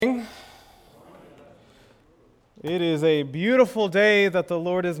It is a beautiful day that the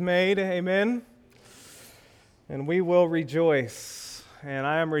Lord has made, amen, and we will rejoice. And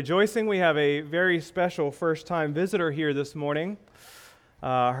I am rejoicing. We have a very special first-time visitor here this morning.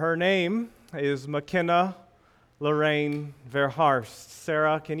 Her name is McKenna Lorraine Verharst.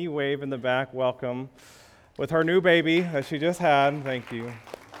 Sarah, can you wave in the back? Welcome. With her new baby that she just had, thank you.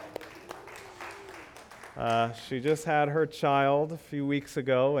 She just had her child a few weeks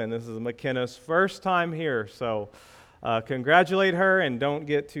ago, and this is McKenna's first time here, so congratulate her and don't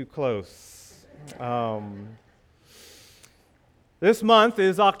get too close. This month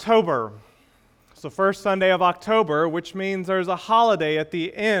is October. It's the first Sunday of October, which means there's a holiday at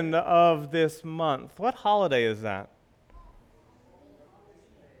the end of this month. What holiday is that?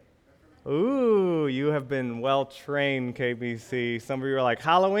 Ooh, you have been well trained, KBC. Some of you are like,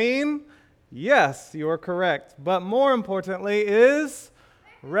 Halloween? Yes, you are correct. But more importantly is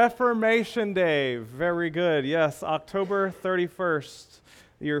Reformation Day. Very good. Yes, October 31st,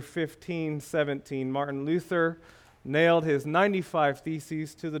 year 1517. Martin Luther nailed his 95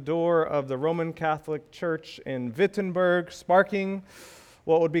 Theses to the door of the Roman Catholic Church in Wittenberg, sparking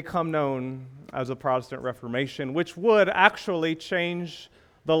what would become known as the Protestant Reformation, which would actually change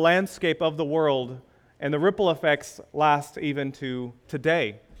the landscape of the world, and the ripple effects last even to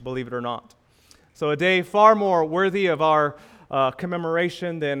today, believe it or not. So a day far more worthy of our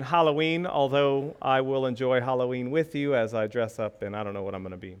commemoration than Halloween, although I will enjoy Halloween with you as I dress up, and I don't know what I'm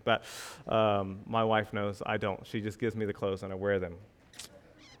going to be. But my wife knows I don't. She just gives me the clothes and I wear them.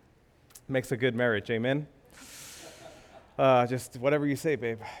 Makes a good marriage, amen? Just whatever you say,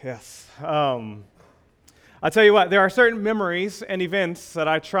 babe. Yes. I tell you what, there are certain memories and events that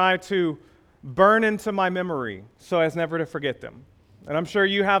I try to burn into my memory so as never to forget them. And I'm sure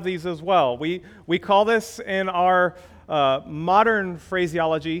you have these as well. We call this in our modern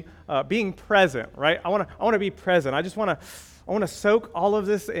phraseology being present, right? I want to be present. I want to soak all of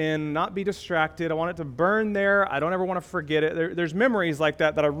this in, not be distracted. I want it to burn there. I don't ever want to forget it. There's memories like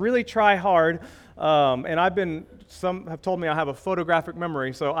that I really try hard. And some have told me I have a photographic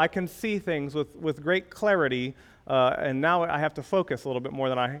memory, so I can see things with great clarity. And now I have to focus a little bit more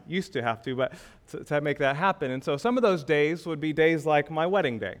than I used to have to, but to make that happen. And so some of those days would be days like my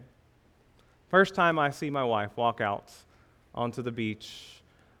wedding day. First time I see my wife walk out onto the beach,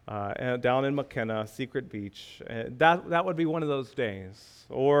 down in McKenna, Secret Beach. That would be one of those days.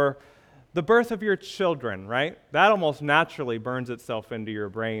 Or the birth of your children, right? That almost naturally burns itself into your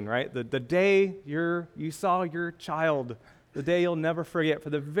brain, right? The day you saw your child, the day you'll never forget for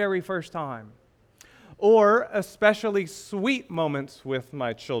the very first time. Or especially sweet moments with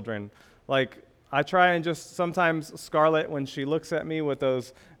my children. Like, I try and just sometimes Scarlett, when she looks at me with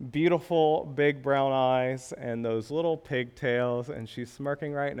those beautiful big brown eyes and those little pigtails, and she's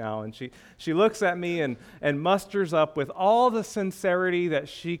smirking right now, and she looks at me and musters up with all the sincerity that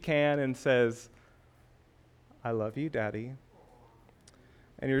she can and says, "I love you, Daddy."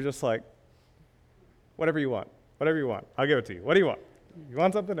 And you're just like, whatever you want, I'll give it to you. What do you want? You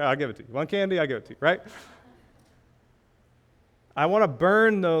want something? I'll give it to you. You want candy? I'll give it to you, right? I want to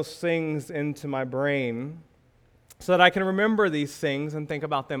burn those things into my brain so that I can remember these things and think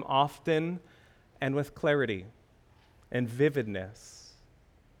about them often and with clarity and vividness.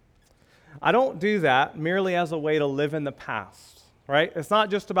 I don't do that merely as a way to live in the past, right? It's not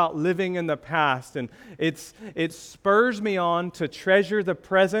just about living in the past, and it spurs me on to treasure the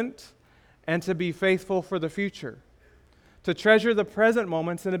present and to be faithful for the future. To treasure the present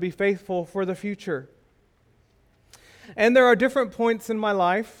moments and to be faithful for the future. And there are different points in my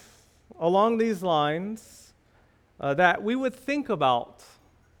life along these lines that we would think about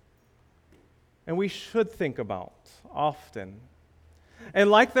and we should think about often.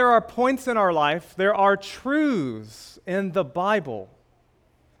 And like there are points in our life, there are truths in the Bible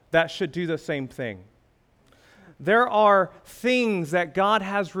that should do the same thing. There are things that God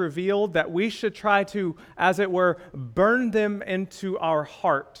has revealed that we should try to, as it were, burn them into our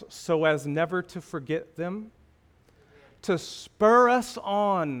heart so as never to forget them, to spur us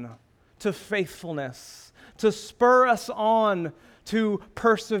on to faithfulness, to spur us on to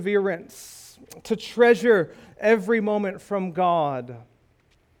perseverance, to treasure every moment from God.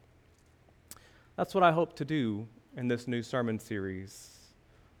 That's what I hope to do in this new sermon series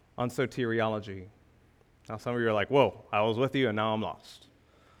on Soteriology. Now, some of you are like, whoa, I was with you and now I'm lost.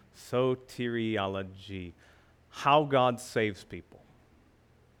 Soteriology, how God saves people.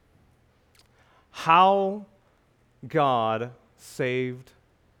 How God saved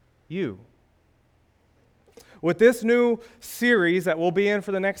you. With this new series that we'll be in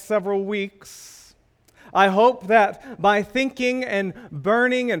for the next several weeks, I hope that by thinking and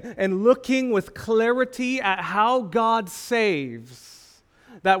burning and looking with clarity at how God saves,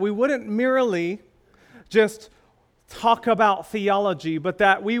 that we wouldn't merely just talk about theology, but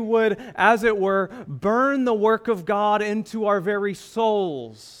that we would, as it were, burn the work of God into our very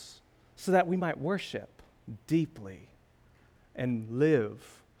souls so that we might worship deeply and live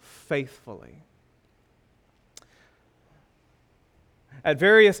faithfully. At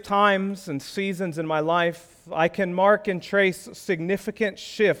various times and seasons in my life, I can mark and trace significant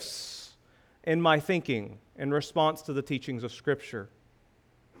shifts in my thinking in response to the teachings of Scripture.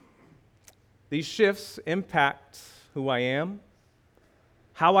 These shifts impact who I am,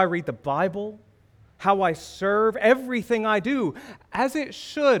 how I read the Bible, how I serve, everything I do, as it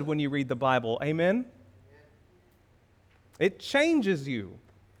should when you read the Bible. Amen? It changes you.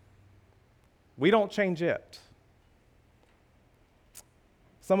 We don't change it.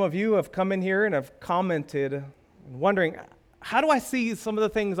 Some of you have come in here and have commented, wondering, how do I see some of the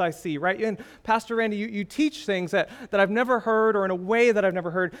things I see, right? And Pastor Randy, you teach things that I've never heard or in a way that I've never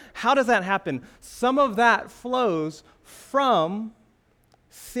heard. How does that happen? Some of that flows from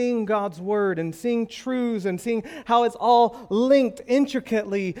seeing God's Word and seeing truths and seeing how it's all linked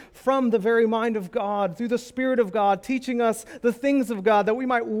intricately from the very mind of God, through the Spirit of God, teaching us the things of God that we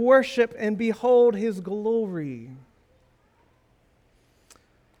might worship and behold His glory.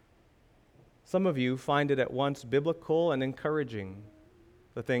 Some of you find it at once biblical and encouraging,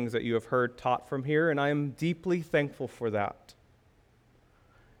 the things that you have heard taught from here, and I am deeply thankful for that.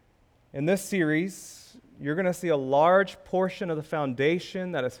 In this series, you're going to see a large portion of the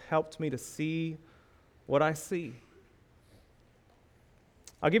foundation that has helped me to see what I see.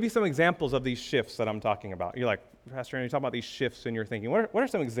 I'll give you some examples of these shifts that I'm talking about. You're like, Pastor Randy, you talk about these shifts in your thinking. What are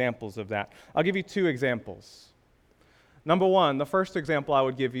some examples of that? I'll give you two examples. Number one, the first example I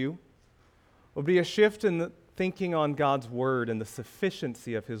would give you would be a shift in the thinking on God's Word and the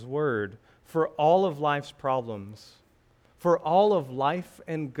sufficiency of His Word for all of life's problems. For all of life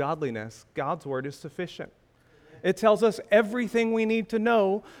and godliness, God's Word is sufficient. It tells us everything we need to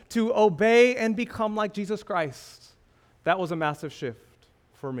know to obey and become like Jesus Christ. That was a massive shift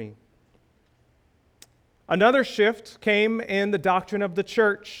for me. Another shift came in the doctrine of the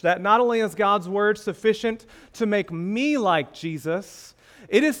church, that not only is God's Word sufficient to make me like Jesus,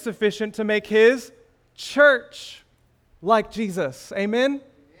 it is sufficient to make His church like Jesus. Amen?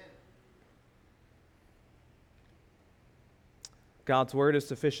 God's Word is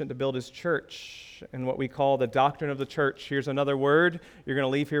sufficient to build His church in what we call the doctrine of the church. Here's another word. You're going to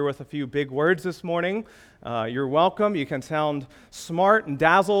leave here with a few big words this morning. You're welcome. You can sound smart and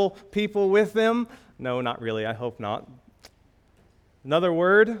dazzle people with them. No, not really. I hope not. Another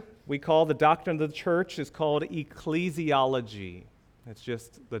word we call the doctrine of the church is called ecclesiology. It's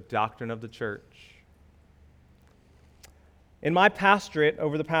just the doctrine of the church. In my pastorate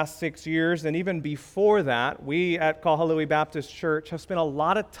over the past 6 years, and even before that, we at Kahalui Baptist Church have spent a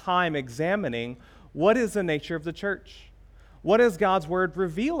lot of time examining what is the nature of the church. What does God's Word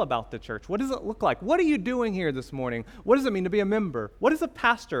reveal about the church? What does it look like? What are you doing here this morning? What does it mean to be a member? What is a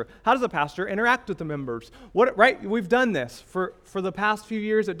pastor? How does a pastor interact with the members? Right? We've done this for the past few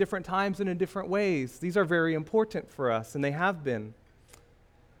years at different times and in different ways. These are very important for us, and they have been.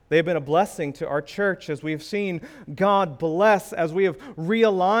 They have been a blessing to our church as we have seen God bless, as we have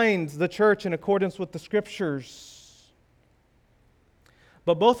realigned the church in accordance with the Scriptures.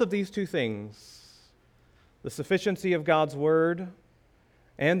 But both of these two things, the sufficiency of God's Word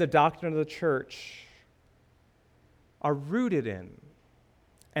and the doctrine of the church, are rooted in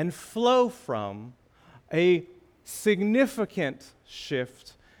and flow from a significant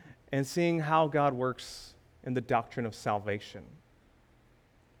shift in seeing how God works in the doctrine of salvation.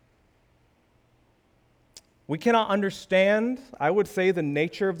 We cannot understand, I would say, the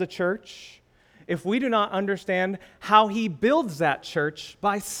nature of the church if we do not understand how He builds that church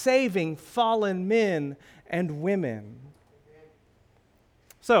by saving fallen men and women.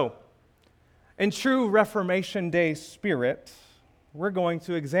 So, in true Reformation Day spirit, we're going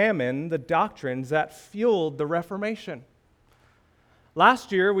to examine the doctrines that fueled the Reformation.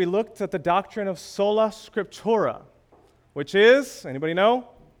 Last year, we looked at the doctrine of sola scriptura, which is, anybody know?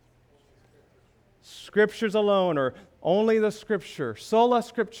 Scriptures alone, or only the Scripture. Sola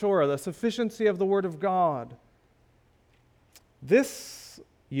scriptura, the sufficiency of the Word of God. This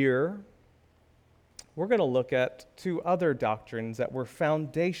year, we're going to look at two other doctrines that were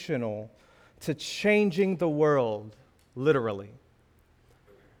foundational to changing the world, literally.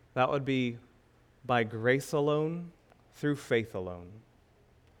 That would be by grace alone, through faith alone.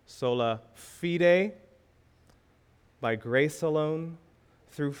 Sola fide, by grace alone,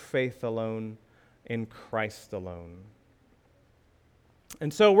 through faith alone, in Christ alone.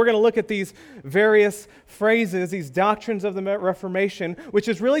 And so we're going to look at these various phrases, these doctrines of the Reformation, which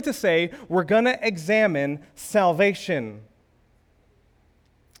is really to say we're going to examine salvation.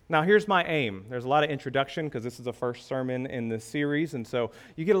 Now, here's my aim. There's a lot of introduction because this is the first sermon in this series, and so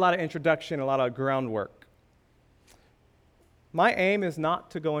you get a lot of introduction, a lot of groundwork. My aim is not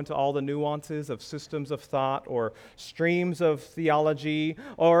to go into all the nuances of systems of thought or streams of theology,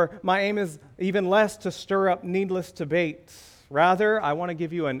 or my aim is even less to stir up needless debates. Rather, I want to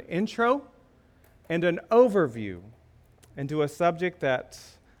give you an intro and an overview into a subject that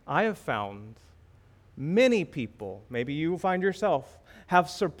I have found many people, maybe you find yourself, have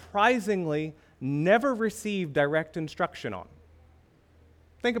surprisingly never received direct instruction on.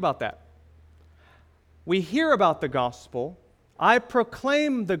 Think about that. We hear about the gospel. I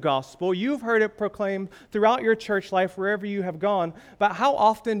proclaim the gospel. You've heard it proclaimed throughout your church life, wherever you have gone. But how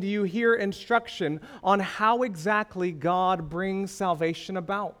often do you hear instruction on how exactly God brings salvation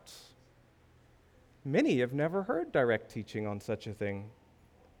about? Many have never heard direct teaching on such a thing.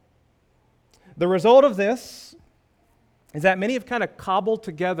 The result of this is that many have kind of cobbled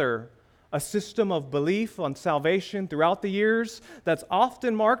together a system of belief on salvation throughout the years that's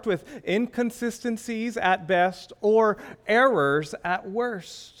often marked with inconsistencies at best or errors at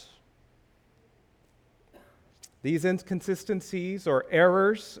worst. These inconsistencies or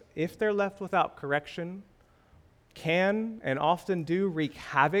errors, if they're left without correction, can and often do wreak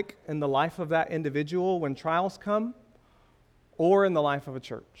havoc in the life of that individual when trials come, or in the life of a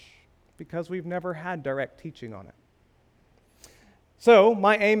church, because we've never had direct teaching on it. So,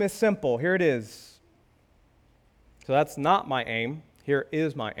 my aim is simple. Here it is. So that's not my aim. Here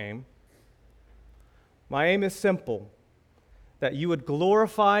is my aim. My aim is simple, that you would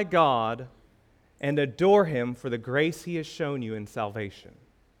glorify God and adore Him for the grace He has shown you in salvation.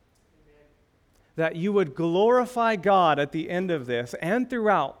 Amen. That you would glorify God at the end of this and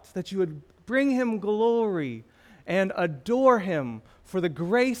throughout, that you would bring Him glory and adore Him for the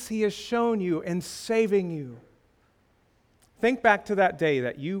grace He has shown you in saving you. Think back to that day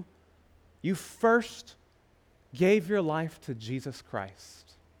that you first gave your life to Jesus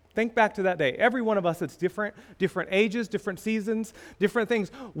Christ. Think back to that day. Every one of us, it's different ages, different seasons, different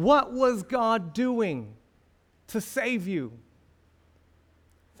things. What was God doing to save you?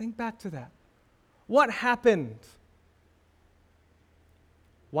 Think back to that. What happened?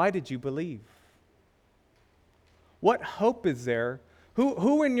 Why did you believe? What hope is there?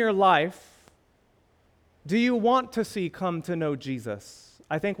 Who in your life do you want to see come to know Jesus?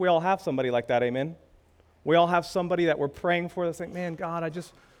 I think we all have somebody like that, amen? We all have somebody that we're praying for that's like, man, God,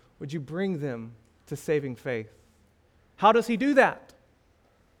 would you bring them to saving faith? How does He do that?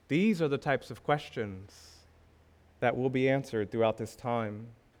 These are the types of questions that will be answered throughout this time.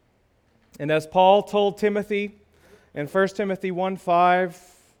 And as Paul told Timothy in 1 Timothy 1:5,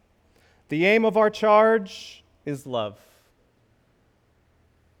 the aim of our charge is love.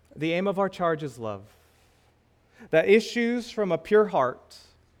 The aim of our charge is love that issues from a pure heart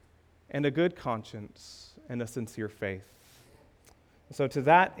and a good conscience and a sincere faith. So to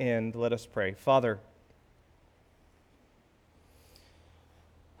that end, let us pray. Father,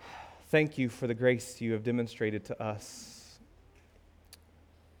 thank you for the grace you have demonstrated to us.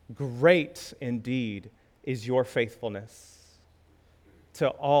 Great indeed is your faithfulness to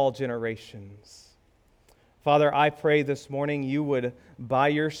all generations. Father, I pray this morning you would, by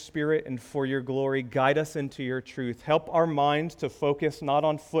your Spirit and for your glory, guide us into your truth. Help our minds to focus not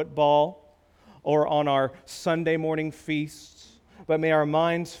on football or on our Sunday morning feasts, but may our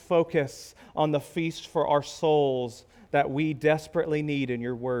minds focus on the feast for our souls that we desperately need in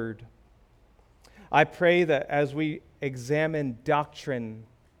your word. I pray that as we examine doctrine,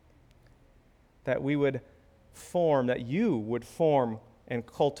 that you would form and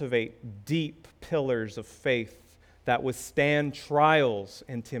cultivate deep pillars of faith that withstand trials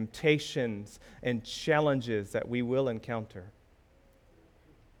and temptations and challenges that we will encounter.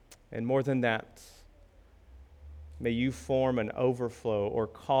 And more than that, may you form an overflow or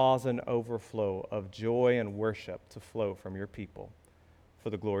cause an overflow of joy and worship to flow from your people for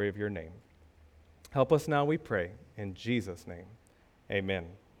the glory of your name. Help us now, we pray, in Jesus' name. Amen.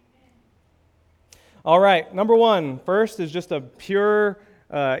 All right, number one, first is just a pure,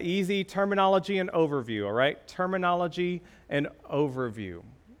 easy terminology and overview, all right? Terminology and overview.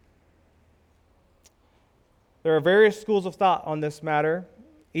 There are various schools of thought on this matter,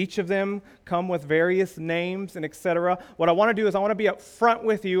 Each of them come with various names and etc. What I want to do is I want to be up front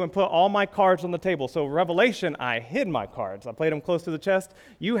with you and put all my cards on the table. So Revelation, I hid my cards. I played them close to the chest.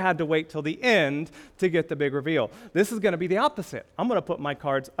 You had to wait till the end to get the big reveal. This is going to be the opposite. I'm going to put my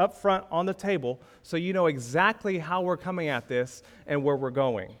cards up front on the table so you know exactly how we're coming at this and where we're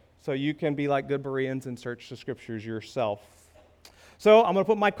going. So you can be like good Bereans and search the scriptures yourself. So I'm going to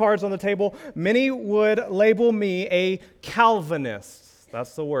put my cards on the table. Many would label me a Calvinist.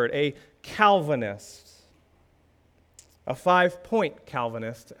 That's the word, a Calvinist. A 5-point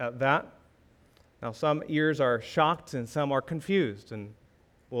Calvinist at that. Now, some ears are shocked and some are confused, and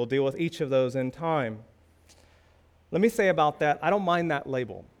we'll deal with each of those in time. Let me say about that, I don't mind that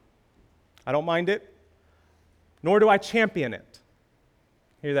label. I don't mind it, nor do I champion it.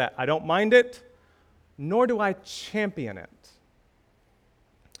 Hear that? I don't mind it, nor do I champion it.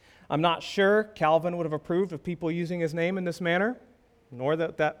 I'm not sure Calvin would have approved of people using his name in this manner, nor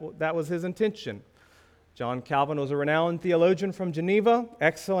that was his intention. John Calvin was a renowned theologian from Geneva,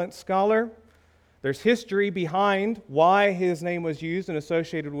 excellent scholar. There's history behind why his name was used and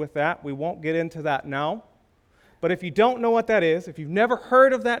associated with that. We won't get into that now. But if you don't know what that is, if you've never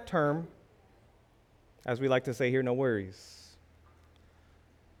heard of that term, as we like to say here, no worries.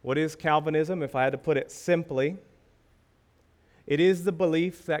 What is Calvinism? If I had to put it simply, it is the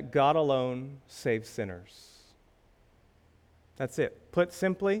belief that God alone saves sinners. That's it. Put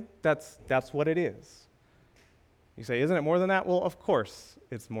simply, that's what it is. You say, isn't it more than that? Well, of course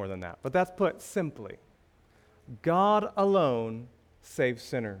it's more than that. But that's put simply. God alone saves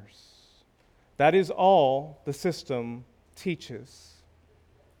sinners. That is all the system teaches.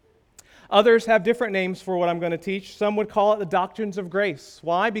 Others have different names for what I'm going to teach. Some would call it the doctrines of grace.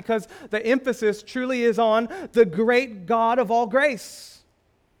 Why? Because the emphasis truly is on the great God of all grace.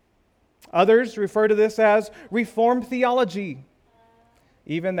 Others refer to this as Reformed theology.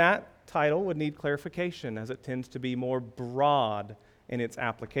 Even that title would need clarification, as it tends to be more broad in its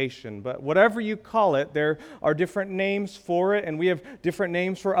application. But whatever you call it, there are different names for it, and we have different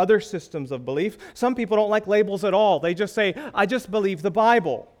names for other systems of belief. Some people don't like labels at all. They just say, I just believe the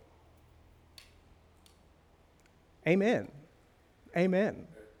Bible. Amen. Amen.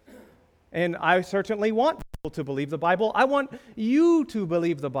 And I certainly want people to believe the Bible. I want you to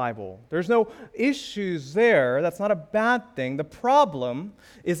believe the Bible. There's no issues there. That's not a bad thing. The problem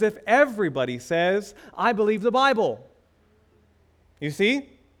is if everybody says, I believe the Bible. You see?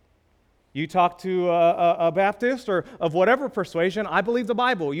 You talk to a Baptist or of whatever persuasion, I believe the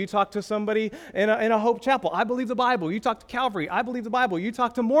Bible. You talk to somebody in a Hope Chapel, I believe the Bible. You talk to Calvary, I believe the Bible. You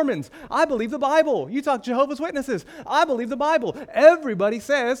talk to Mormons, I believe the Bible. You talk to Jehovah's Witnesses, I believe the Bible. Everybody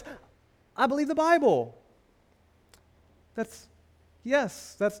says, I believe the Bible. That's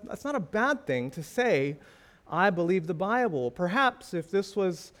not a bad thing to say, I believe the Bible. Perhaps if this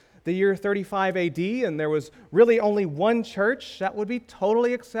was the year 35 AD and there was really only one church, that would be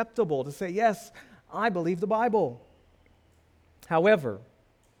totally acceptable to say, yes, I believe the Bible. However,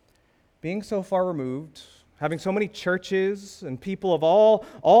 being so far removed, having so many churches and people of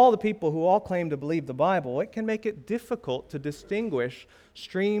all the people who all claim to believe the Bible, it can make it difficult to distinguish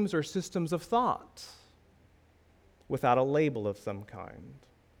streams or systems of thought without a label of some kind.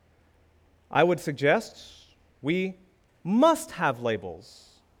 I would suggest we must have labels,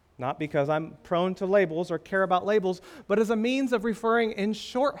 not because I'm prone to labels or care about labels, but as a means of referring in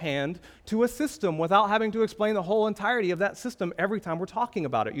shorthand to a system without having to explain the whole entirety of that system every time we're talking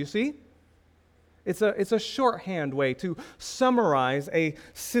about it. You see? It's a shorthand way to summarize a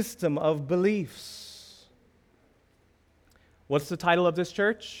system of beliefs. What's the title of this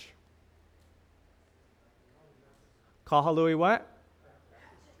church? Kahalui what?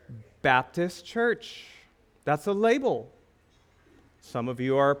 Baptist Church. That's a label. Some of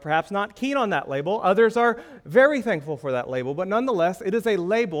you are perhaps not keen on that label. Others are very thankful for that label. But nonetheless, it is a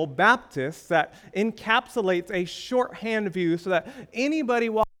label, Baptist, that encapsulates a shorthand view so that anybody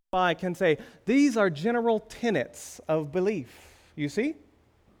walking by can say, these are general tenets of belief. You see?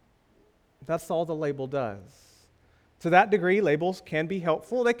 That's all the label does. To that degree, labels can be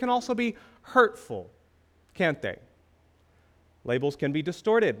helpful. They can also be hurtful, can't they? Labels can be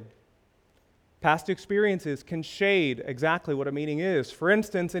distorted. Past experiences can shade exactly what a meaning is. For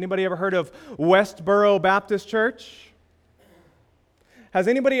instance, anybody ever heard of Westboro Baptist Church? Has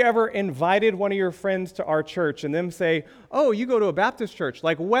anybody ever invited one of your friends to our church and them say, oh, you go to a Baptist church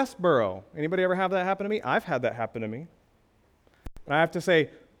like Westboro? Anybody ever have that happen to me? I've had that happen to me. And I have to say,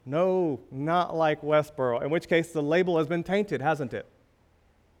 no, not like Westboro, in which case the label has been tainted, hasn't it?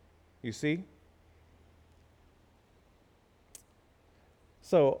 You see?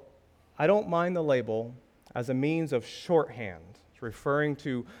 So, I don't mind the label as a means of shorthand. referring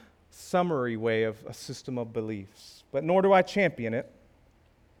to summary way of a system of beliefs. But nor do I champion it,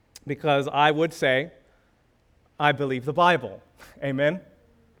 because I would say I believe the Bible. Amen?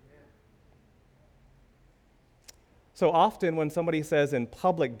 So often when somebody says in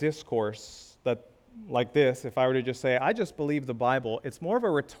public discourse that like this, if I were to just say, I just believe the Bible, it's more of a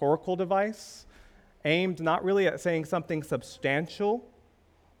rhetorical device aimed not really at saying something substantial,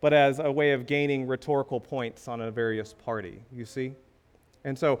 but as a way of gaining rhetorical points on a various party, you see?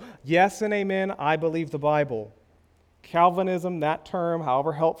 And so, yes and amen, I believe the Bible. Calvinism, that term,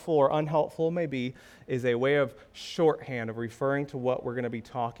 however helpful or unhelpful it may be, is a way of shorthand of referring to what we're going to be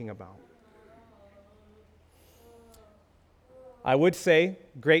talking about. I would say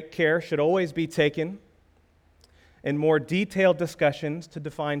great care should always be taken in more detailed discussions to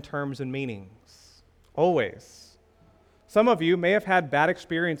define terms and meanings. Always. Some of you may have had bad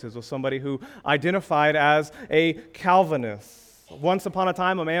experiences with somebody who identified as a Calvinist. Once upon a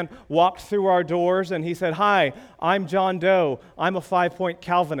time, a man walked through our doors and he said, "Hi, I'm John Doe. I'm a 5-point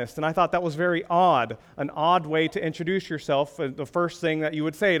Calvinist." And I thought that was very odd, an odd way to introduce yourself, the first thing that you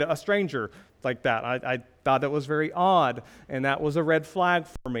would say to a stranger like that. I thought that was very odd, and that was a red flag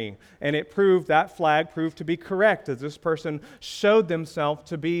for me. And that flag proved to be correct, as this person showed themselves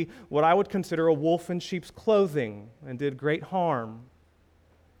to be what I would consider a wolf in sheep's clothing and did great harm.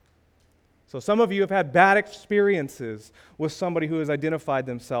 So some of you have had bad experiences with somebody who has identified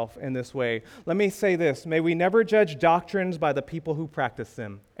themselves in this way. Let me say this: may we never judge doctrines by the people who practice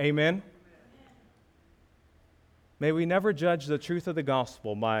them. Amen? May we never judge the truth of the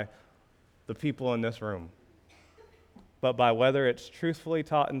gospel by the people in this room, but by whether it's truthfully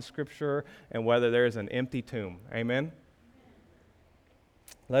taught in Scripture and whether there's an empty tomb. Amen?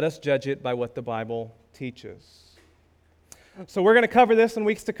 Let us judge it by what the Bible teaches. So we're going to cover this in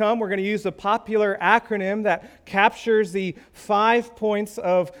weeks to come. We're going to use a popular acronym that captures the 5 points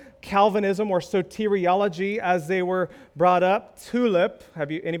of Calvinism or soteriology as they were brought up. TULIP.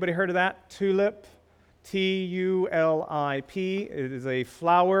 Anybody heard of that? TULIP. T-U-L-I-P. It is a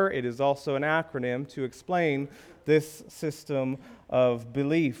flower. It is also an acronym to explain this system of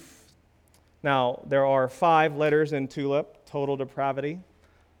belief. Now, there are 5 letters in TULIP: total depravity,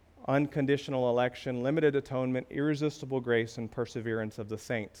 unconditional election, limited atonement, irresistible grace, and perseverance of the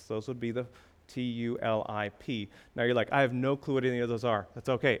saints. Those would be the T-U-L-I-P. Now you're like, I have no clue what any of those are. That's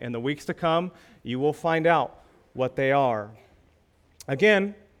okay. In the weeks to come, you will find out what they are.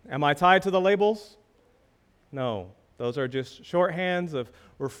 Again, am I tied to the labels? No. Those are just shorthands of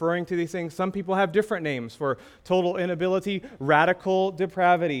referring to these things. Some people have different names for total inability, radical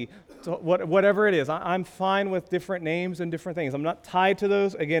depravity, whatever it is. I'm fine with different names and different things. I'm not tied to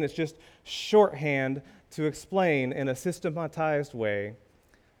those. Again, it's just shorthand to explain in a systematized way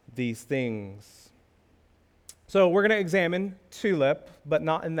these things. So we're going to examine TULIP, but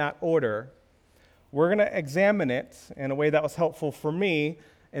not in that order. We're going to examine it in a way that was helpful for me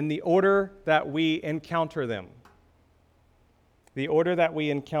in the order that we encounter them. The order that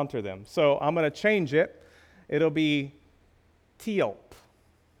we encounter them. So I'm going to change it. It'll be TEOP.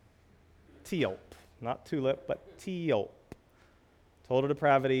 TEOP. Not TULIP, but TEOP. Total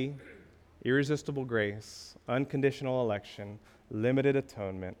depravity, irresistible grace, unconditional election, limited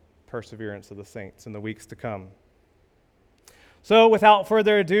atonement, perseverance of the saints in the weeks to come. So without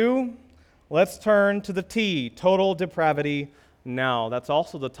further ado, let's turn to the T, total depravity now. That's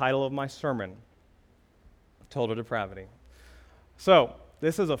also the title of my sermon, total depravity. So,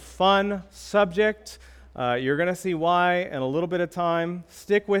 this is a fun subject. You're going to see why in a little bit of time.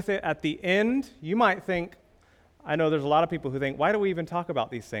 Stick with it at the end. You might think, I know there's a lot of people who think, why do we even talk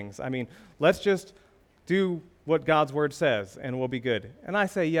about these things? I mean, let's just do what God's Word says and we'll be good. And I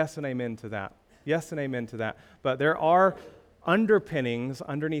say yes and amen to that. Yes and amen to that. But there are underpinnings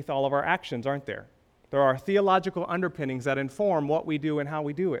underneath all of our actions, aren't there? There are theological underpinnings that inform what we do and how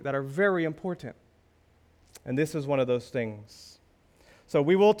we do it that are very important. And this is one of those things. So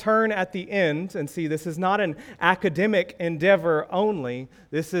we will turn at the end and see this is not an academic endeavor only.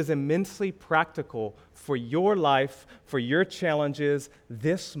 This is immensely practical for your life, for your challenges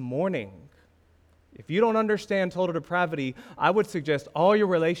this morning. If you don't understand total depravity, I would suggest all your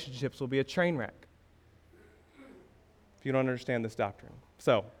relationships will be a train wreck if you don't understand this doctrine.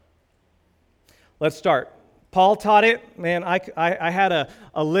 So, let's start. Paul taught it. Man, I had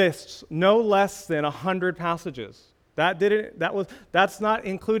a list, no less than 100 passages. That's not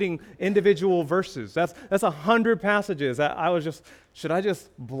including individual verses. That's 100 passages. Should I just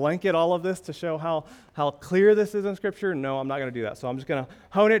blanket all of this to show how clear this is in Scripture? No, I'm not going to do that. So I'm just going to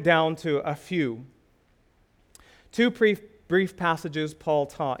hone it down to a few. 2 brief passages Paul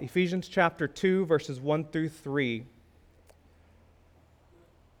taught. Ephesians chapter 2, verses 1 through 3.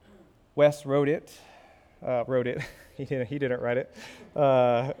 Wes wrote it. He didn't write it.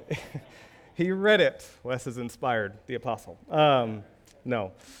 He read it. Wes is inspired, the apostle.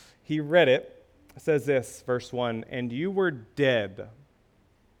 No, he read it. It says this, verse 1, and you were dead.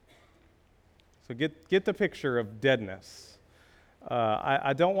 So get the picture of deadness.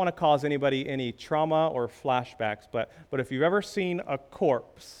 I don't want to cause anybody any trauma or flashbacks, but if you've ever seen a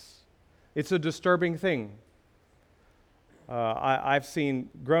corpse, it's a disturbing thing. I've seen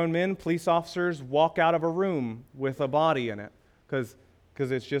grown men, police officers, walk out of a room with a body in it because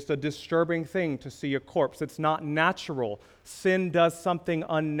it's just a disturbing thing to see a corpse. It's not natural. Sin does something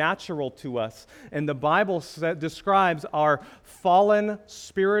unnatural to us. And the Bible describes our fallen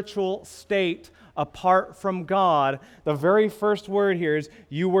spiritual state apart from God. The very first word here is,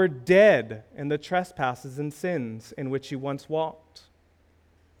 you were dead in the trespasses and sins in which you once walked.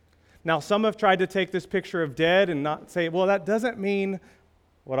 Now, some have tried to take this picture of dead and not say, well, that doesn't mean,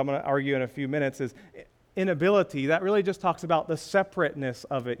 what I'm going to argue in a few minutes is inability. That really just talks about the separateness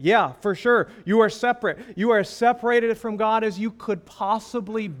of it. Yeah, for sure, you are separate. You are separated from God as you could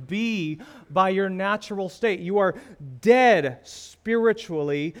possibly be by your natural state. You are dead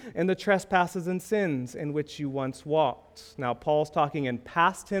spiritually in the trespasses and sins in which you once walked. Now, Paul's talking in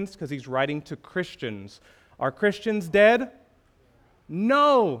past tense because he's writing to Christians. Are Christians dead?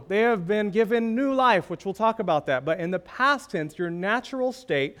 No, they have been given new life, which we'll talk about that. But in the past tense, your natural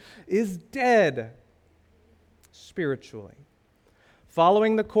state is dead spiritually.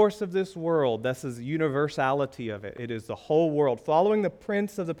 Following the course of this world, this is the universality of it. It is the whole world. Following the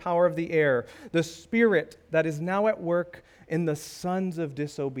prince of the power of the air, the spirit that is now at work in the sons of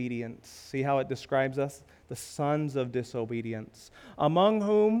disobedience. See how it describes us? The sons of disobedience, among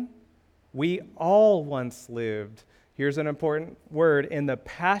whom we all once lived. Here's an important word, in the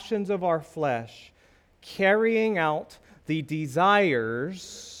passions of our flesh, carrying out the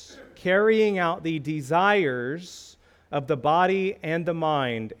desires of the body and the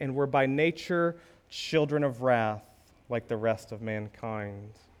mind, and were by nature children of wrath, like the rest of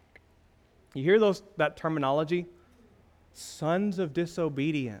mankind. You hear that terminology? Sons of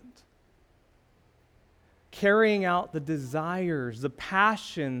disobedient. Carrying out the desires, the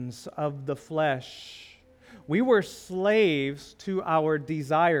passions of the flesh. We were slaves to our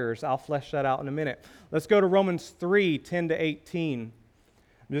desires. I'll flesh that out in a minute. Let's go to Romans 3, 10 to 18.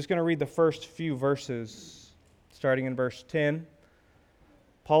 I'm just going to read the first few verses, starting in verse 10.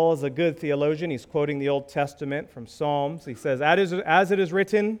 Paul is a good theologian. He's quoting the Old Testament from Psalms. He says, as it is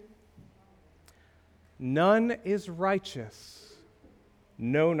written, none is righteous,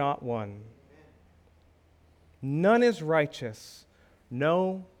 no, not one. None is righteous,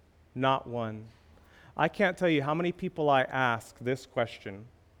 no, not one. I can't tell you how many people I ask this question.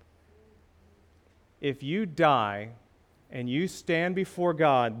 If you die and you stand before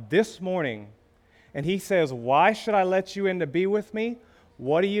God this morning and He says, why should I let you in to be with me?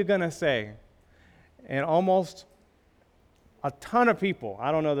 What are you going to say? And almost a ton of people,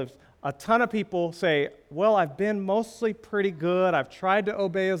 I don't know this, a ton of people say, well, I've been mostly pretty good. I've tried to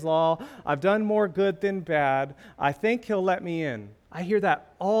obey His law. I've done more good than bad. I think He'll let me in. I hear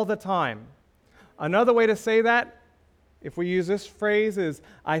that all the time. Another way to say that, if we use this phrase, is,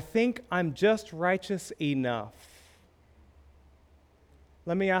 I think I'm just righteous enough.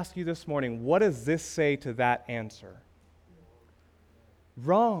 Let me ask you this morning, what does this say to that answer?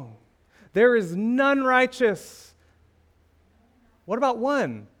 Wrong. There is none righteous. What about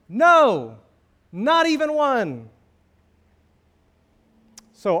one? No, not even one.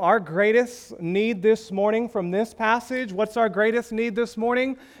 So our greatest need this morning from this passage, what's our greatest need this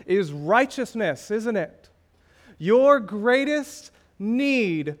morning? Is righteousness, isn't it? Your greatest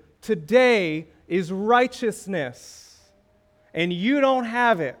need today is righteousness. And you don't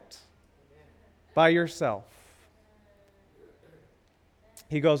have it by yourself.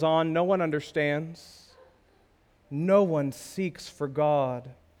 He goes on, no one understands. No one seeks for God.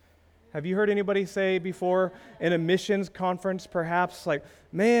 Have you heard anybody say before in a missions conference perhaps, like,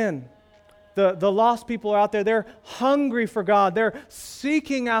 man, the lost people are out there, they're hungry for God, they're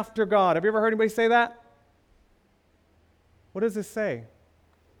seeking after God. Have you ever heard anybody say that? What does this say?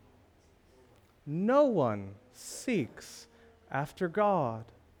 No one seeks after God.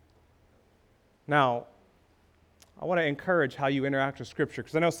 Now, I want to encourage how you interact with Scripture,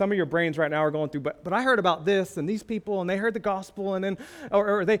 because I know some of your brains right now are going through, but I heard about this and these people, and they heard the gospel, and then,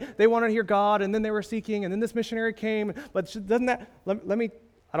 or they wanted to hear God, and then they were seeking, and then this missionary came. But doesn't that, let me,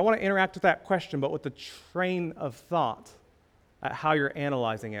 I don't want to interact with that question, but with the train of thought at how you're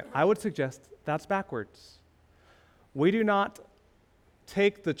analyzing it. I would suggest that's backwards. We do not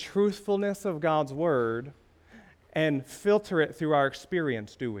take the truthfulness of God's Word and filter it through our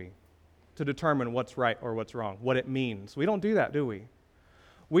experience, do we? to determine what's right or what's wrong, what it means. We don't do that, do we?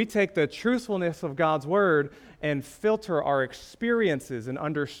 We take the truthfulness of God's word and filter our experiences and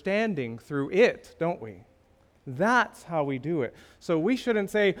understanding through it, don't we? That's how we do it. So we shouldn't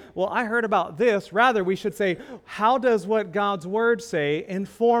say, well, I heard about this. Rather, we should say, how does what God's word say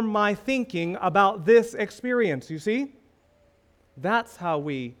inform my thinking about this experience? You see? That's how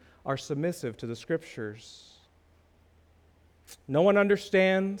we are submissive to the Scriptures. No one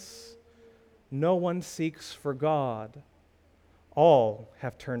understands. No one seeks for God. All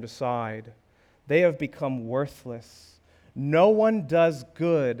have turned aside. They have become worthless. No one does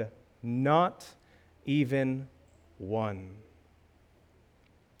good, not even one.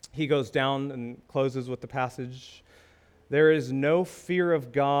 He goes down and closes with the passage. There is no fear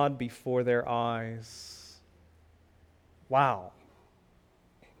of God before their eyes. Wow.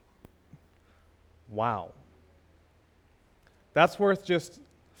 Wow. That's worth just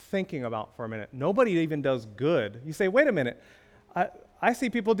thinking about for a minute. Nobody even does good. You say, wait a minute. I see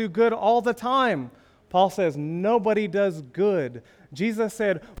people do good all the time. Paul says, nobody does good. Jesus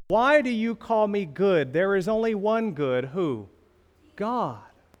said, why do you call me good? There is only one good. Who? God.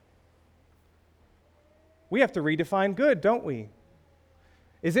 We have to redefine good, don't we?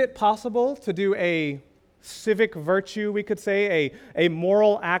 Is it possible to do a civic virtue, we could say, a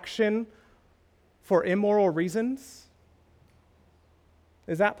moral action for immoral reasons?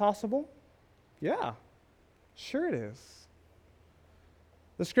 Is that possible? Yeah, sure it is.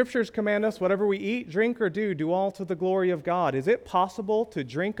 The Scriptures command us, whatever we eat, drink, or do all to the glory of God. Is it possible to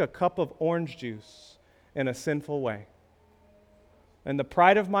drink a cup of orange juice in a sinful way? And the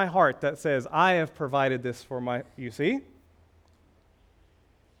pride of my heart that says, I have provided this for you see?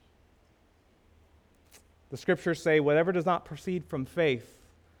 The Scriptures say, whatever does not proceed from faith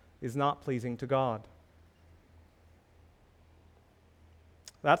is not pleasing to God.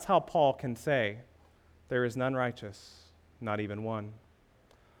 That's how Paul can say, there is none righteous, not even one.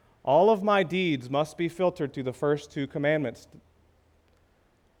 All of my deeds must be filtered through the first two commandments.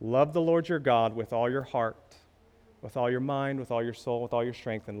 Love the Lord your God with all your heart, with all your mind, with all your soul, with all your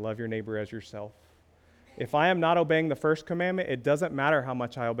strength, and love your neighbor as yourself. If I am not obeying the first commandment, it doesn't matter how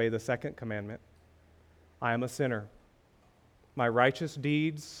much I obey the second commandment. I am a sinner. My righteous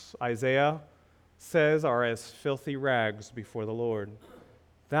deeds, Isaiah says, are as filthy rags before the Lord.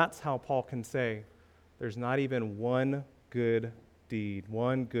 That's how Paul can say, there's not even one good deed,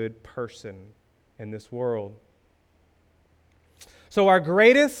 one good person in this world. So our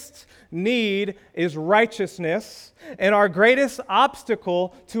greatest need is righteousness, and our greatest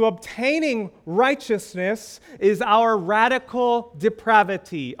obstacle to obtaining righteousness is our radical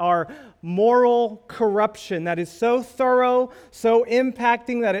depravity, our moral corruption that is so thorough, so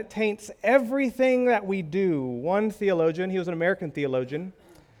impacting that it taints everything that we do. One theologian, he was an American theologian,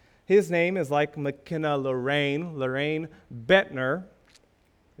 his name is like McKenna Lorraine Bettner.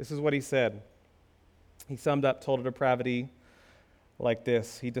 This is what he said. He summed up total depravity like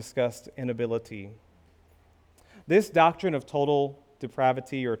this. He discussed inability. This doctrine of total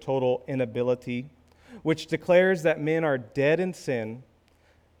depravity or total inability, which declares that men are dead in sin,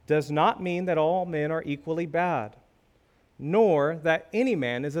 does not mean that all men are equally bad, nor that any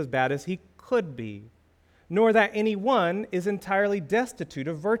man is as bad as he could be, nor that any one is entirely destitute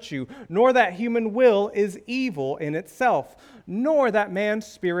of virtue, nor that human will is evil in itself, nor that man's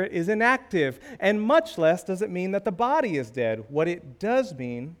spirit is inactive, and much less does it mean that the body is dead. What it does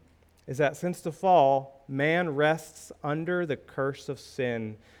mean is that since the fall, man rests under the curse of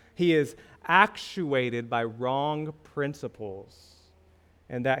sin. He is actuated by wrong principles,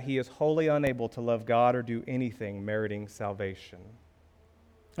 and that he is wholly unable to love God or do anything meriting salvation.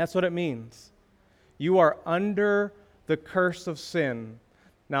 That's what it means. You are under the curse of sin.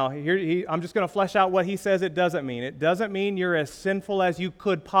 Now, here I'm just going to flesh out what he says it doesn't mean. It doesn't mean you're as sinful as you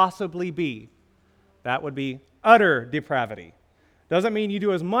could possibly be. That would be utter depravity. Doesn't mean you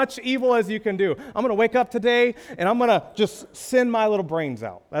do as much evil as you can do. I'm going to wake up today and I'm going to just sin my little brains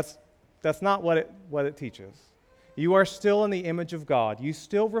out. That's not what it teaches. You are still in the image of God. You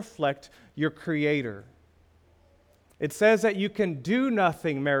still reflect your Creator. It says that you can do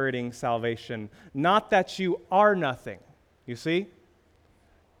nothing meriting salvation, not that you are nothing. You see?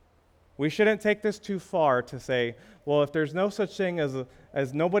 We shouldn't take this too far to say, well, if there's no such thing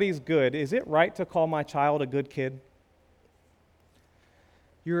as nobody's good, is it right to call my child a good kid?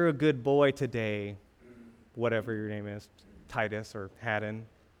 You're a good boy today, whatever your name is, Titus or Haddon.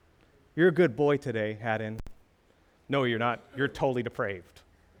 You're a good boy today, Haddon. No, you're not. You're totally depraved.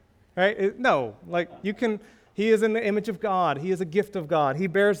 Right? No, like you can... He is in the image of God. He is a gift of God. He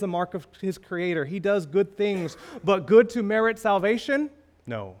bears the mark of his Creator. He does good things, but good to merit salvation?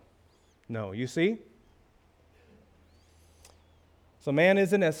 No. No, you see? So man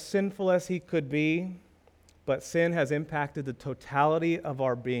isn't as sinful as he could be, but sin has impacted the totality of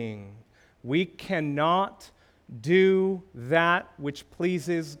our being. We cannot do that which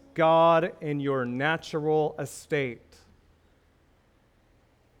pleases God in your natural estate.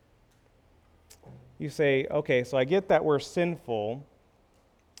 You say, okay, so I get that we're sinful,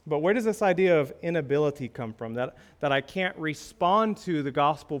 but where does this idea of inability come from? That I can't respond to the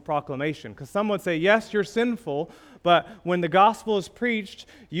gospel proclamation? Because some would say, yes, you're sinful, but when the gospel is preached,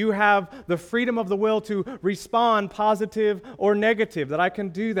 you have the freedom of the will to respond positive or negative, that I can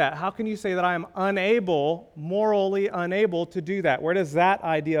do that. How can you say that I am unable, morally unable to do that? Where does that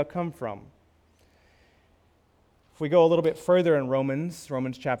idea come from? If we go a little bit further in Romans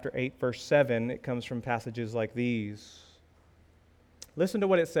chapter 8, verse 7, it comes from passages like these. Listen to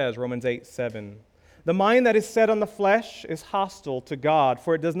what it says, Romans 8, 7. The mind that is set on the flesh is hostile to God,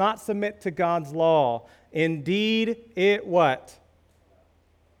 for it does not submit to God's law. Indeed, it what?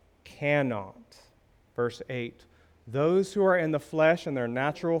 Cannot. Verse 8. Those who are in the flesh in their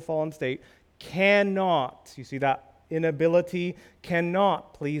natural fallen state cannot, you see that inability,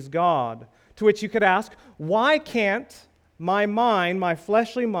 cannot please God. To which you could ask, why can't my mind, my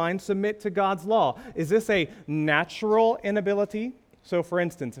fleshly mind, submit to God's law? Is this a natural inability? So, for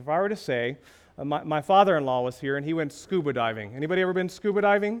instance, if I were to say, my father-in-law was here and he went scuba diving. Anybody ever been scuba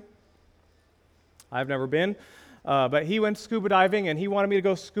diving? I've never been. But he went scuba diving and he wanted me to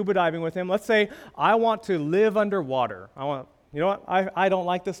go scuba diving with him. Let's say I want to live underwater. You know what? I don't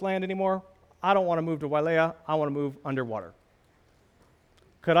like this land anymore. I don't want to move to Wailea. I want to move underwater.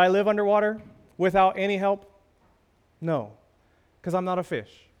 Could I live underwater without any help? No, because I'm not a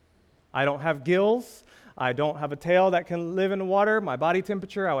fish. I don't have gills. I don't have a tail that can live in the water. My body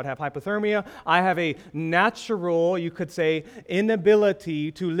temperature, I would have hypothermia. I have a natural, you could say,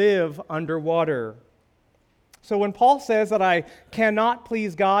 inability to live underwater. So when Paul says that I cannot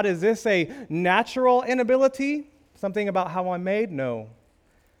please God, is this a natural inability? Something about how I'm made? No.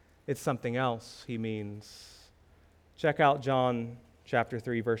 It's something else he means. Check out John chapter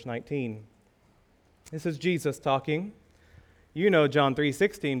 3, verse 19. This is Jesus talking. You know John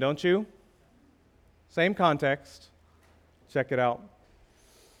 3:16, don't you? Same context. Check it out.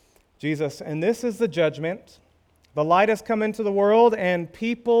 Jesus, and this is the judgment. The light has come into the world, and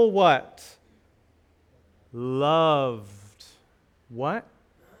people what? Loved. What?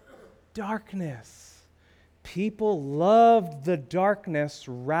 Darkness. People loved the darkness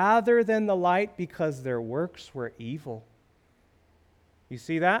rather than the light because their works were evil. You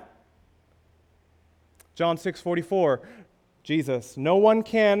see that? John 6:44. Jesus, no one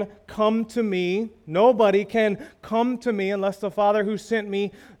can come to me, nobody can come to me unless the Father who sent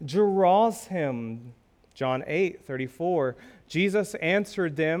me draws him. John 8:34. Jesus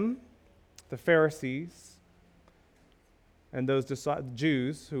answered them, the Pharisees, and those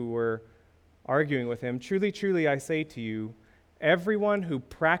Jews who were arguing with him, truly, truly, I say to you, everyone who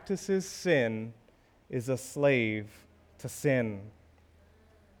practices sin is a slave to sin.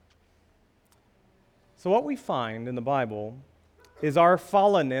 So what we find in the Bible is our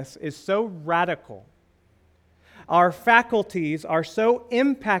fallenness is so radical. Our faculties are so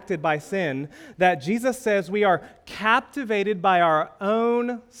impacted by sin that Jesus says we are captivated by our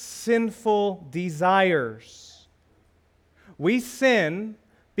own sinful desires. We sin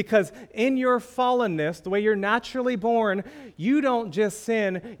because in your fallenness, the way you're naturally born, you don't just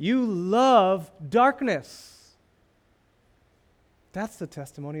sin, you love darkness. That's the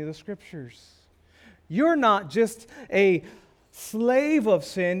testimony of the Scriptures. You're not just a slave of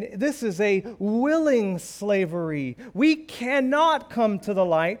sin. This is a willing slavery. We cannot come to the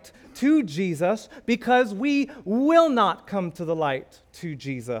light, to Jesus, because we will not come to the light, to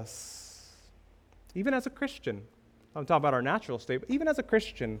Jesus. Even as a Christian, I'm talking about our natural state, but even as a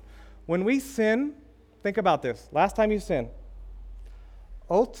Christian, when we sin, think about this. Last time you sinned,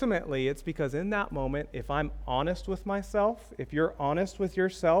 ultimately it's because in that moment, if I'm honest with myself, if you're honest with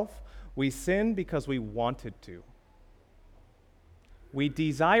yourself, we sinned because we wanted to. We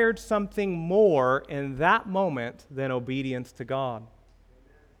desired something more in that moment than obedience to God.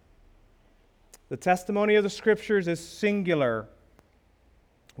 The testimony of the Scriptures is singular.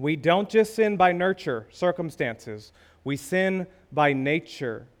 We don't just sin by nurture, circumstances. We sin by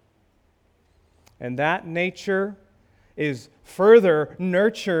nature. And that nature is further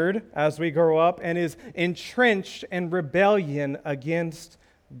nurtured as we grow up and is entrenched in rebellion against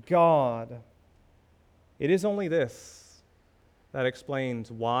God. It is only this that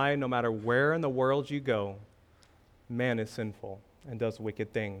explains why, no matter where in the world you go, man is sinful and does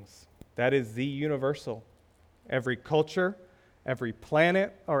wicked things. That is the universal. Every culture, Every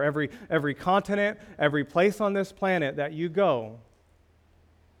planet or every continent, every place on this planet that you go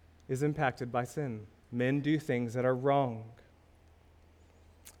is impacted by sin. Men do things that are wrong.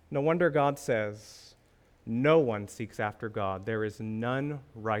 No wonder God says, no one seeks after God. There is none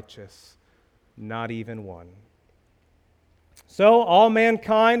righteous, not even one. So all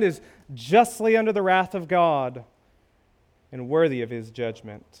mankind is justly under the wrath of God and worthy of his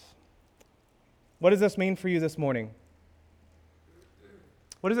judgment. What does this mean for you this morning?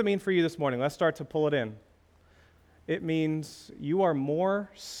 What does it mean for you this morning? Let's start to pull it in. It means you are more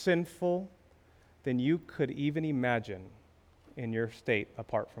sinful than you could even imagine in your state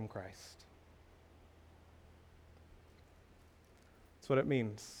apart from Christ. That's what it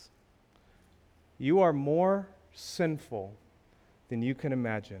means. You are more sinful than you can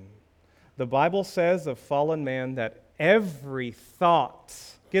imagine. The Bible says of fallen man that every thought,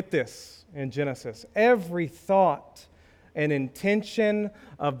 get this in Genesis, every thought and intention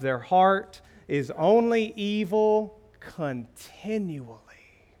of their heart is only evil continually.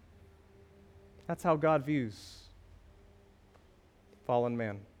 That's how God views fallen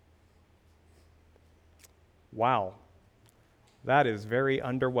man. Wow. That is very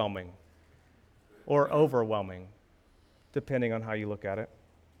underwhelming or overwhelming, depending on how you look at it.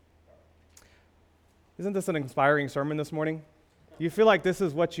 Isn't this an inspiring sermon this morning? You feel like this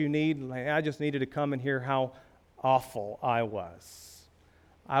is what you need? Like, I just needed to come and hear how awful I was.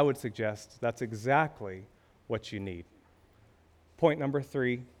 I would suggest that's exactly what you need. Point number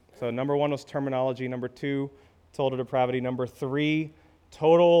 3. So number 1 was terminology. Number 2, total depravity. Number 3,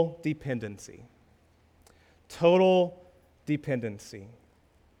 total dependency. Total dependency.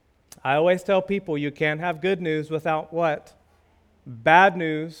 I always tell people you can't have good news without what? Bad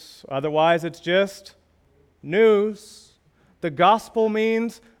news. Otherwise, it's just news. The gospel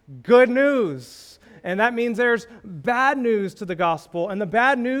means good news. And that means there's bad news to the gospel. And the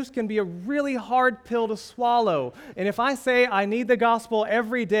bad news can be a really hard pill to swallow. And if I say I need the gospel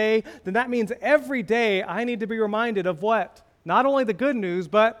every day, then that means every day I need to be reminded of what? Not only the good news,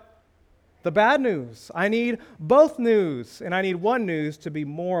 but the bad news. I need both news. And I need one news to be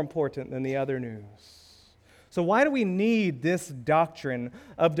more important than the other news. So why do we need this doctrine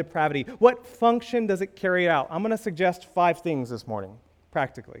of depravity? What function does it carry out? I'm going to suggest 5 things this morning,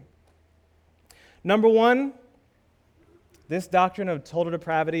 practically. Number 1, this doctrine of total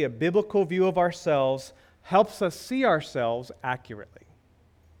depravity, a biblical view of ourselves, helps us see ourselves accurately.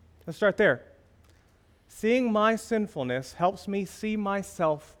 Let's start there. Seeing my sinfulness helps me see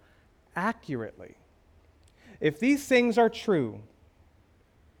myself accurately. If these things are true,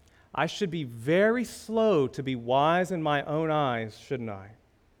 I should be very slow to be wise in my own eyes, shouldn't I?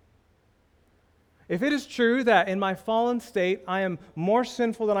 If it is true that in my fallen state I am more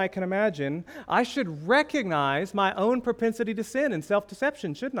sinful than I can imagine, I should recognize my own propensity to sin and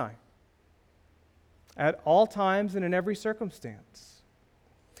self-deception, shouldn't I? At all times and in every circumstance.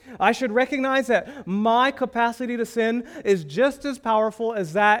 I should recognize that my capacity to sin is just as powerful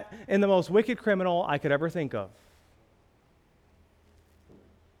as that in the most wicked criminal I could ever think of.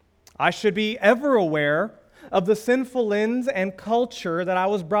 I should be ever aware of the sinful lens and culture that I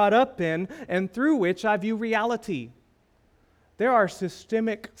was brought up in and through which I view reality. There are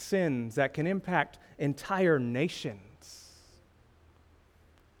systemic sins that can impact entire nations.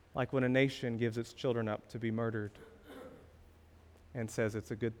 Like when a nation gives its children up to be murdered and says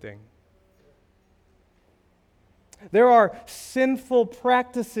it's a good thing. There are sinful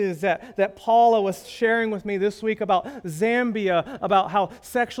practices that Paula was sharing with me this week about Zambia, about how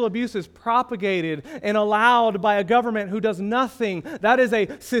sexual abuse is propagated and allowed by a government who does nothing. That is a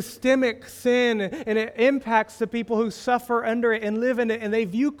systemic sin, and it impacts the people who suffer under it and live in it, and they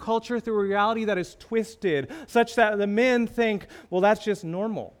view culture through a reality that is twisted, such that the men think, well, that's just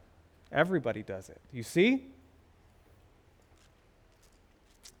normal. Everybody does it. You see?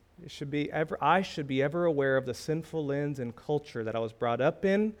 I should be ever aware of the sinful lens and culture that I was brought up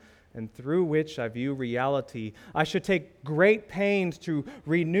in and through which I view reality. I should take great pains to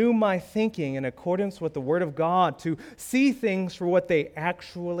renew my thinking in accordance with the Word of God, to see things for what they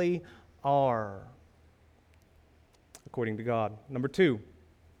actually are, according to God. Number 2.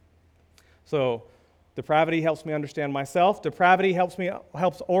 So, depravity helps me understand myself. Depravity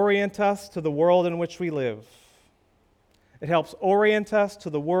helps orient us to the world in which we live. It helps orient us to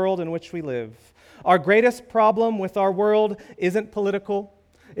the world in which we live. Our greatest problem with our world isn't political.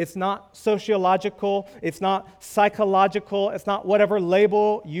 It's not sociological. It's not psychological. It's not whatever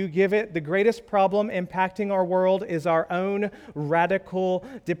label you give it. The greatest problem impacting our world is our own radical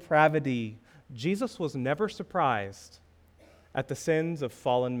depravity. Jesus was never surprised at the sins of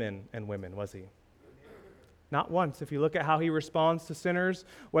fallen men and women, was he? Not once. If you look at how he responds to sinners,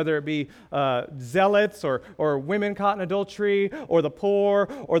 whether it be zealots or women caught in adultery, or the poor,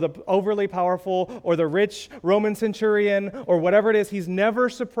 or the overly powerful, or the rich Roman centurion, or whatever it is, he's never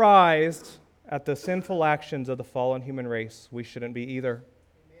surprised at the sinful actions of the fallen human race. We shouldn't be either.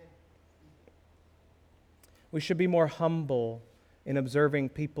 Amen. We should be more humble in observing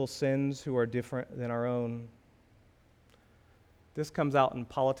people's sins who are different than our own. This comes out in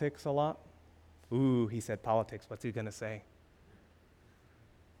politics a lot. Ooh, he said politics. What's he going to say?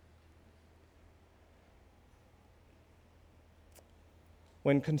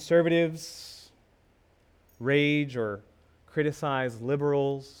 When conservatives rage or criticize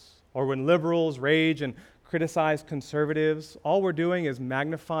liberals, or when liberals rage and criticize conservatives, all we're doing is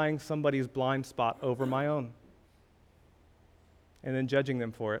magnifying somebody's blind spot over my own and then judging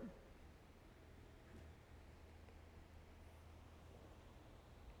them for it.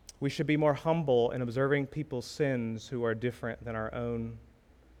 We should be more humble in observing people's sins who are different than our own.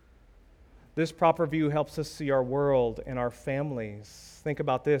 This proper view helps us see our world and our families. Think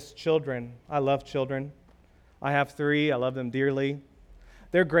about this. Children. I love children. I have 3. I love them dearly.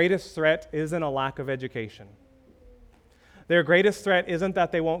 Their greatest threat isn't a lack of education. Their greatest threat isn't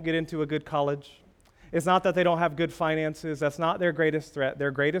that they won't get into a good college. It's not that they don't have good finances. That's not their greatest threat.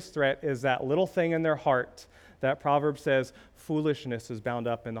 Their greatest threat is that little thing in their heart that proverb says, foolishness is bound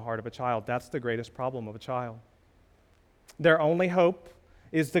up in the heart of a child. That's the greatest problem of a child. Their only hope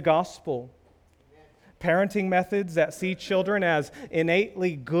is the gospel. Parenting methods that see children as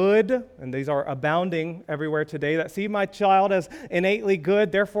innately good, and these are abounding everywhere today, that see my child as innately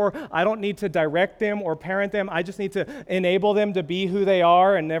good, therefore I don't need to direct them or parent them. I just need to enable them to be who they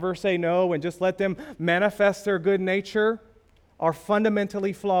are and never say no and just let them manifest their good nature, are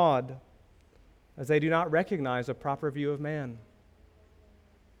fundamentally flawed, as they do not recognize a proper view of man.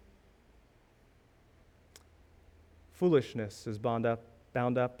 Foolishness is bound up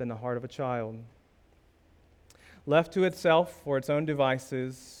in the heart of a child. Left to itself or its own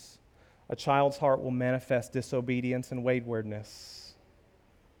devices, a child's heart will manifest disobedience and waywardness.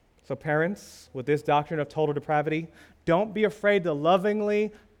 So parents, with this doctrine of total depravity, don't be afraid to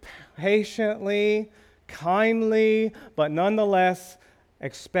lovingly, patiently, kindly, but nonetheless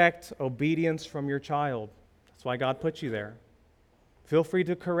expect obedience from your child. That's why God put you there. Feel free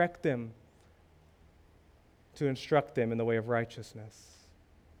to correct them, to instruct them in the way of righteousness.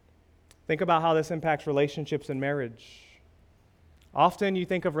 Think about how this impacts relationships in marriage. Often you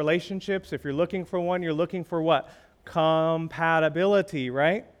think of relationships, if you're looking for one, you're looking for what? Compatibility,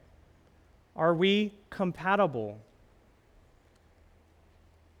 right? Are we compatible?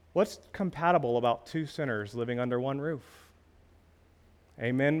 What's compatible about 2 sinners living under one roof?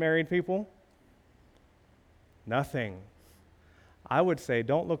 Amen, married people? Nothing. I would say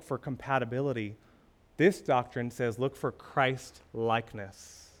don't look for compatibility. This doctrine says look for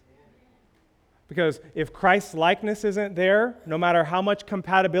Christ-likeness. Because if Christ's likeness isn't there, no matter how much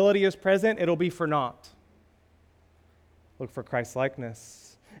compatibility is present, it'll be for naught. Look for Christ's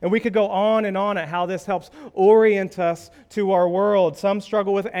likeness. And we could go on and on at how this helps orient us to our world. Some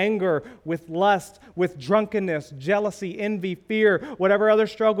struggle with anger, with lust, with drunkenness, jealousy, envy, fear, whatever other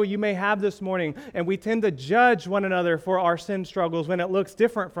struggle you may have this morning. And we tend to judge one another for our sin struggles when it looks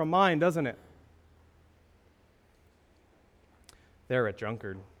different from mine, doesn't it? They're a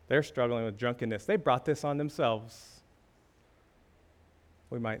drunkard. They're struggling with drunkenness. They brought this on themselves.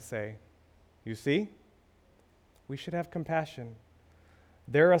 We might say, you see, we should have compassion.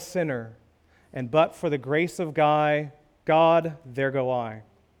 They're a sinner, and but for the grace of God, there go I.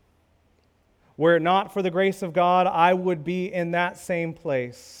 Were it not for the grace of God, I would be in that same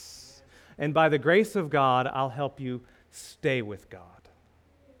place. And by the grace of God, I'll help you stay with God.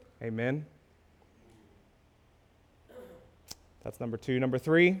 Amen. That's number 2. Number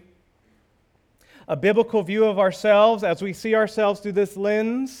 3, a biblical view of ourselves as we see ourselves through this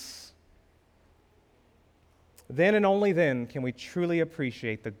lens. Then and only then can we truly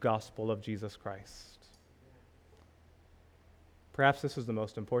appreciate the gospel of Jesus Christ. Perhaps this is the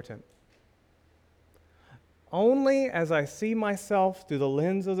most important. Only as I see myself through the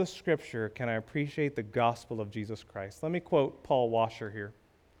lens of the Scripture can I appreciate the gospel of Jesus Christ. Let me quote Paul Washer here.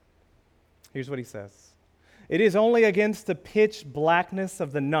 Here's what he says. It is only against the pitch blackness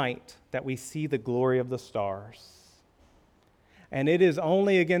of the night that we see the glory of the stars. And it is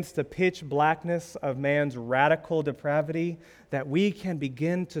only against the pitch blackness of man's radical depravity that we can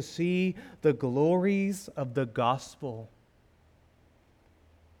begin to see the glories of the gospel.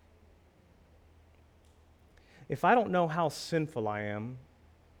 If I don't know how sinful I am,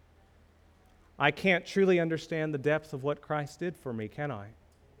 I can't truly understand the depth of what Christ did for me, can I?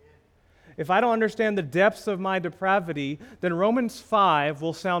 if I don't understand the depths of my depravity, then Romans 5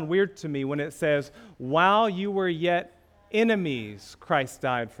 will sound weird to me when it says, while you were yet enemies, Christ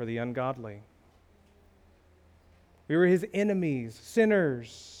died for the ungodly. We were his enemies,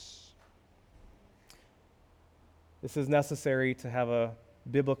 sinners. This is necessary to have a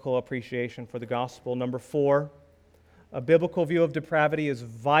biblical appreciation for the gospel. Number 4, a biblical view of depravity is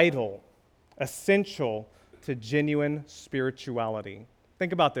vital, essential to genuine spirituality.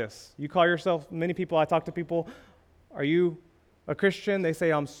 Think about this. You call yourself, many people, I talk to people, are you a Christian? They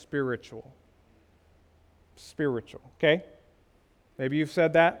say, I'm spiritual. Spiritual, okay? Maybe you've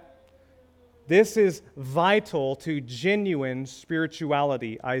said that. This is vital to genuine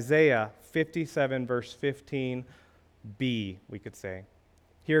spirituality. Isaiah 57, verse 15b, we could say.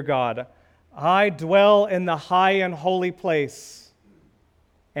 Hear God, I dwell in the high and holy place,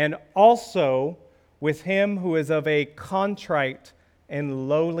 and also with him who is of a contrite and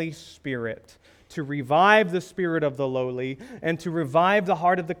lowly spirit, to revive the spirit of the lowly and to revive the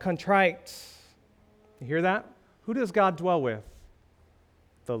heart of the contrite. You hear that? Who does God dwell with?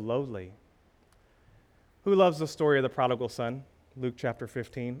 The lowly. Who loves the story of the prodigal son? Luke chapter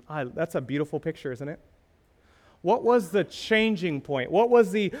 15. That's a beautiful picture, isn't it? What was the changing point? What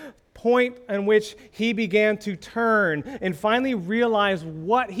was the point in which he began to turn and finally realize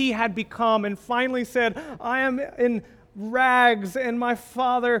what he had become and finally said, I am in rags and my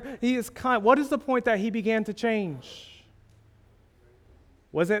father, he is kind. What is the point that he began to change?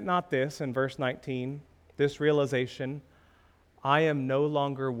 Was it not this in verse 19, this realization, I am no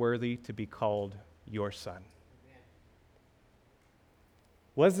longer worthy to be called your son?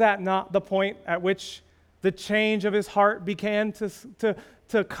 Was that not the point at which the change of his heart began to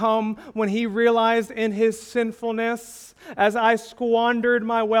come when he realized in his sinfulness, as I squandered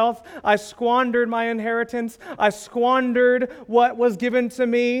my wealth, I squandered my inheritance, I squandered what was given to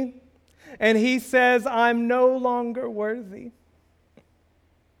me, and he says, I'm no longer worthy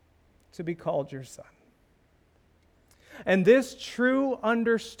to be called your son. And this true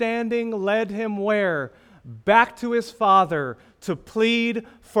understanding led him where? Back to his father to plead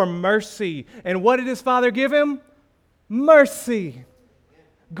for mercy. And what did his father give him? Mercy.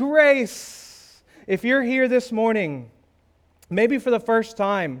 Grace. If you're here this morning, maybe for the first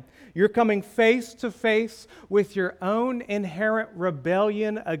time, you're coming face to face with your own inherent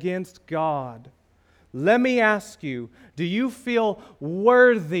rebellion against God. Let me ask you, do you feel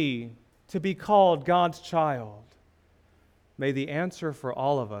worthy to be called God's child? May the answer for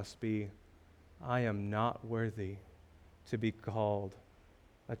all of us be, I am not worthy to be called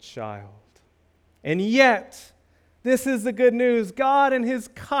a child. And yet, this is the good news. God in his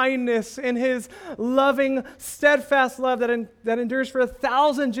kindness, in his loving, steadfast love that endures for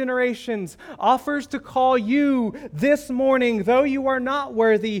 1,000 generations, offers to call you this morning, though you are not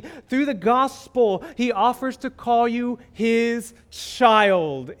worthy, through the gospel, he offers to call you his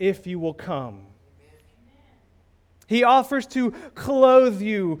child if you will come. He offers to clothe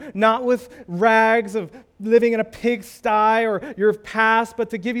you, not with rags of living in a pigsty or your past, but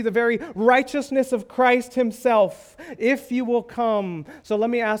to give you the very righteousness of Christ himself, if you will come. So let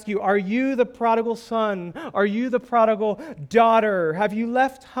me ask you, are you the prodigal son? Are you the prodigal daughter? Have you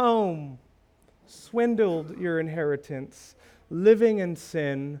left home, swindled your inheritance, living in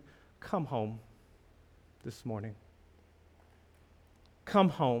sin? Come home this morning. Come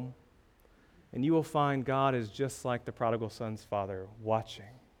home. And you will find God is just like the prodigal son's father, watching,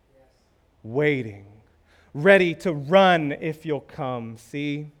 waiting, ready to run if you'll come.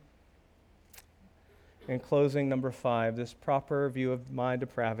 See? In closing, number 5, this proper view of my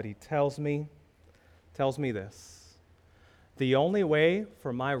depravity tells me this. The only way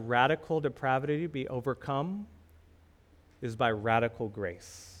for my radical depravity to be overcome is by radical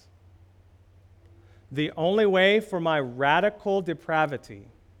grace. The only way for my radical depravity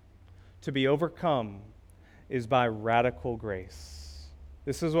to be overcome is by radical grace.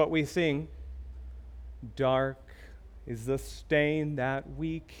 This is what we sing. Dark is the stain that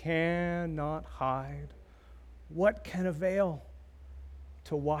we cannot hide. What can avail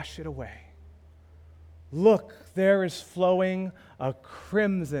to wash it away? Look, there is flowing a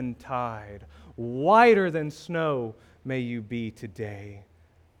crimson tide. Whiter than snow may you be today.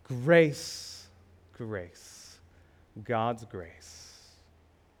 Grace, grace, God's grace.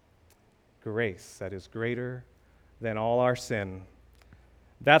 Grace that is greater than all our sin.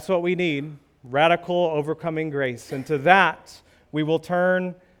 That's what we need, radical overcoming grace. And to that, we will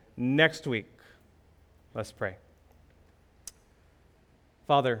turn next week. Let's pray.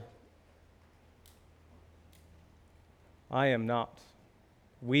 Father,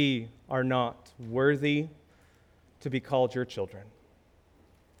 we are not worthy to be called your children.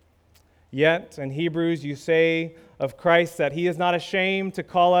 Yet in Hebrews you say of Christ that he is not ashamed to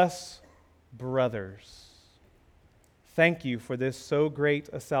call us brothers. Thank you for this so great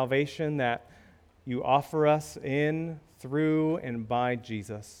a salvation that you offer us in, through, and by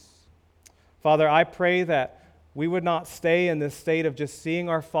Jesus. Father, I pray that we would not stay in this state of just seeing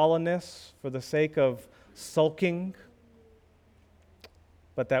our fallenness for the sake of sulking,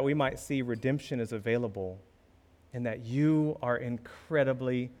 but that we might see redemption is available and that you are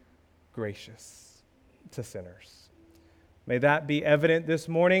incredibly gracious to sinners. May that be evident this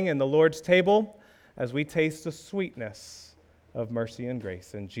morning in the Lord's table as we taste the sweetness of mercy and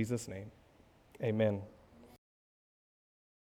grace. In Jesus' name, amen.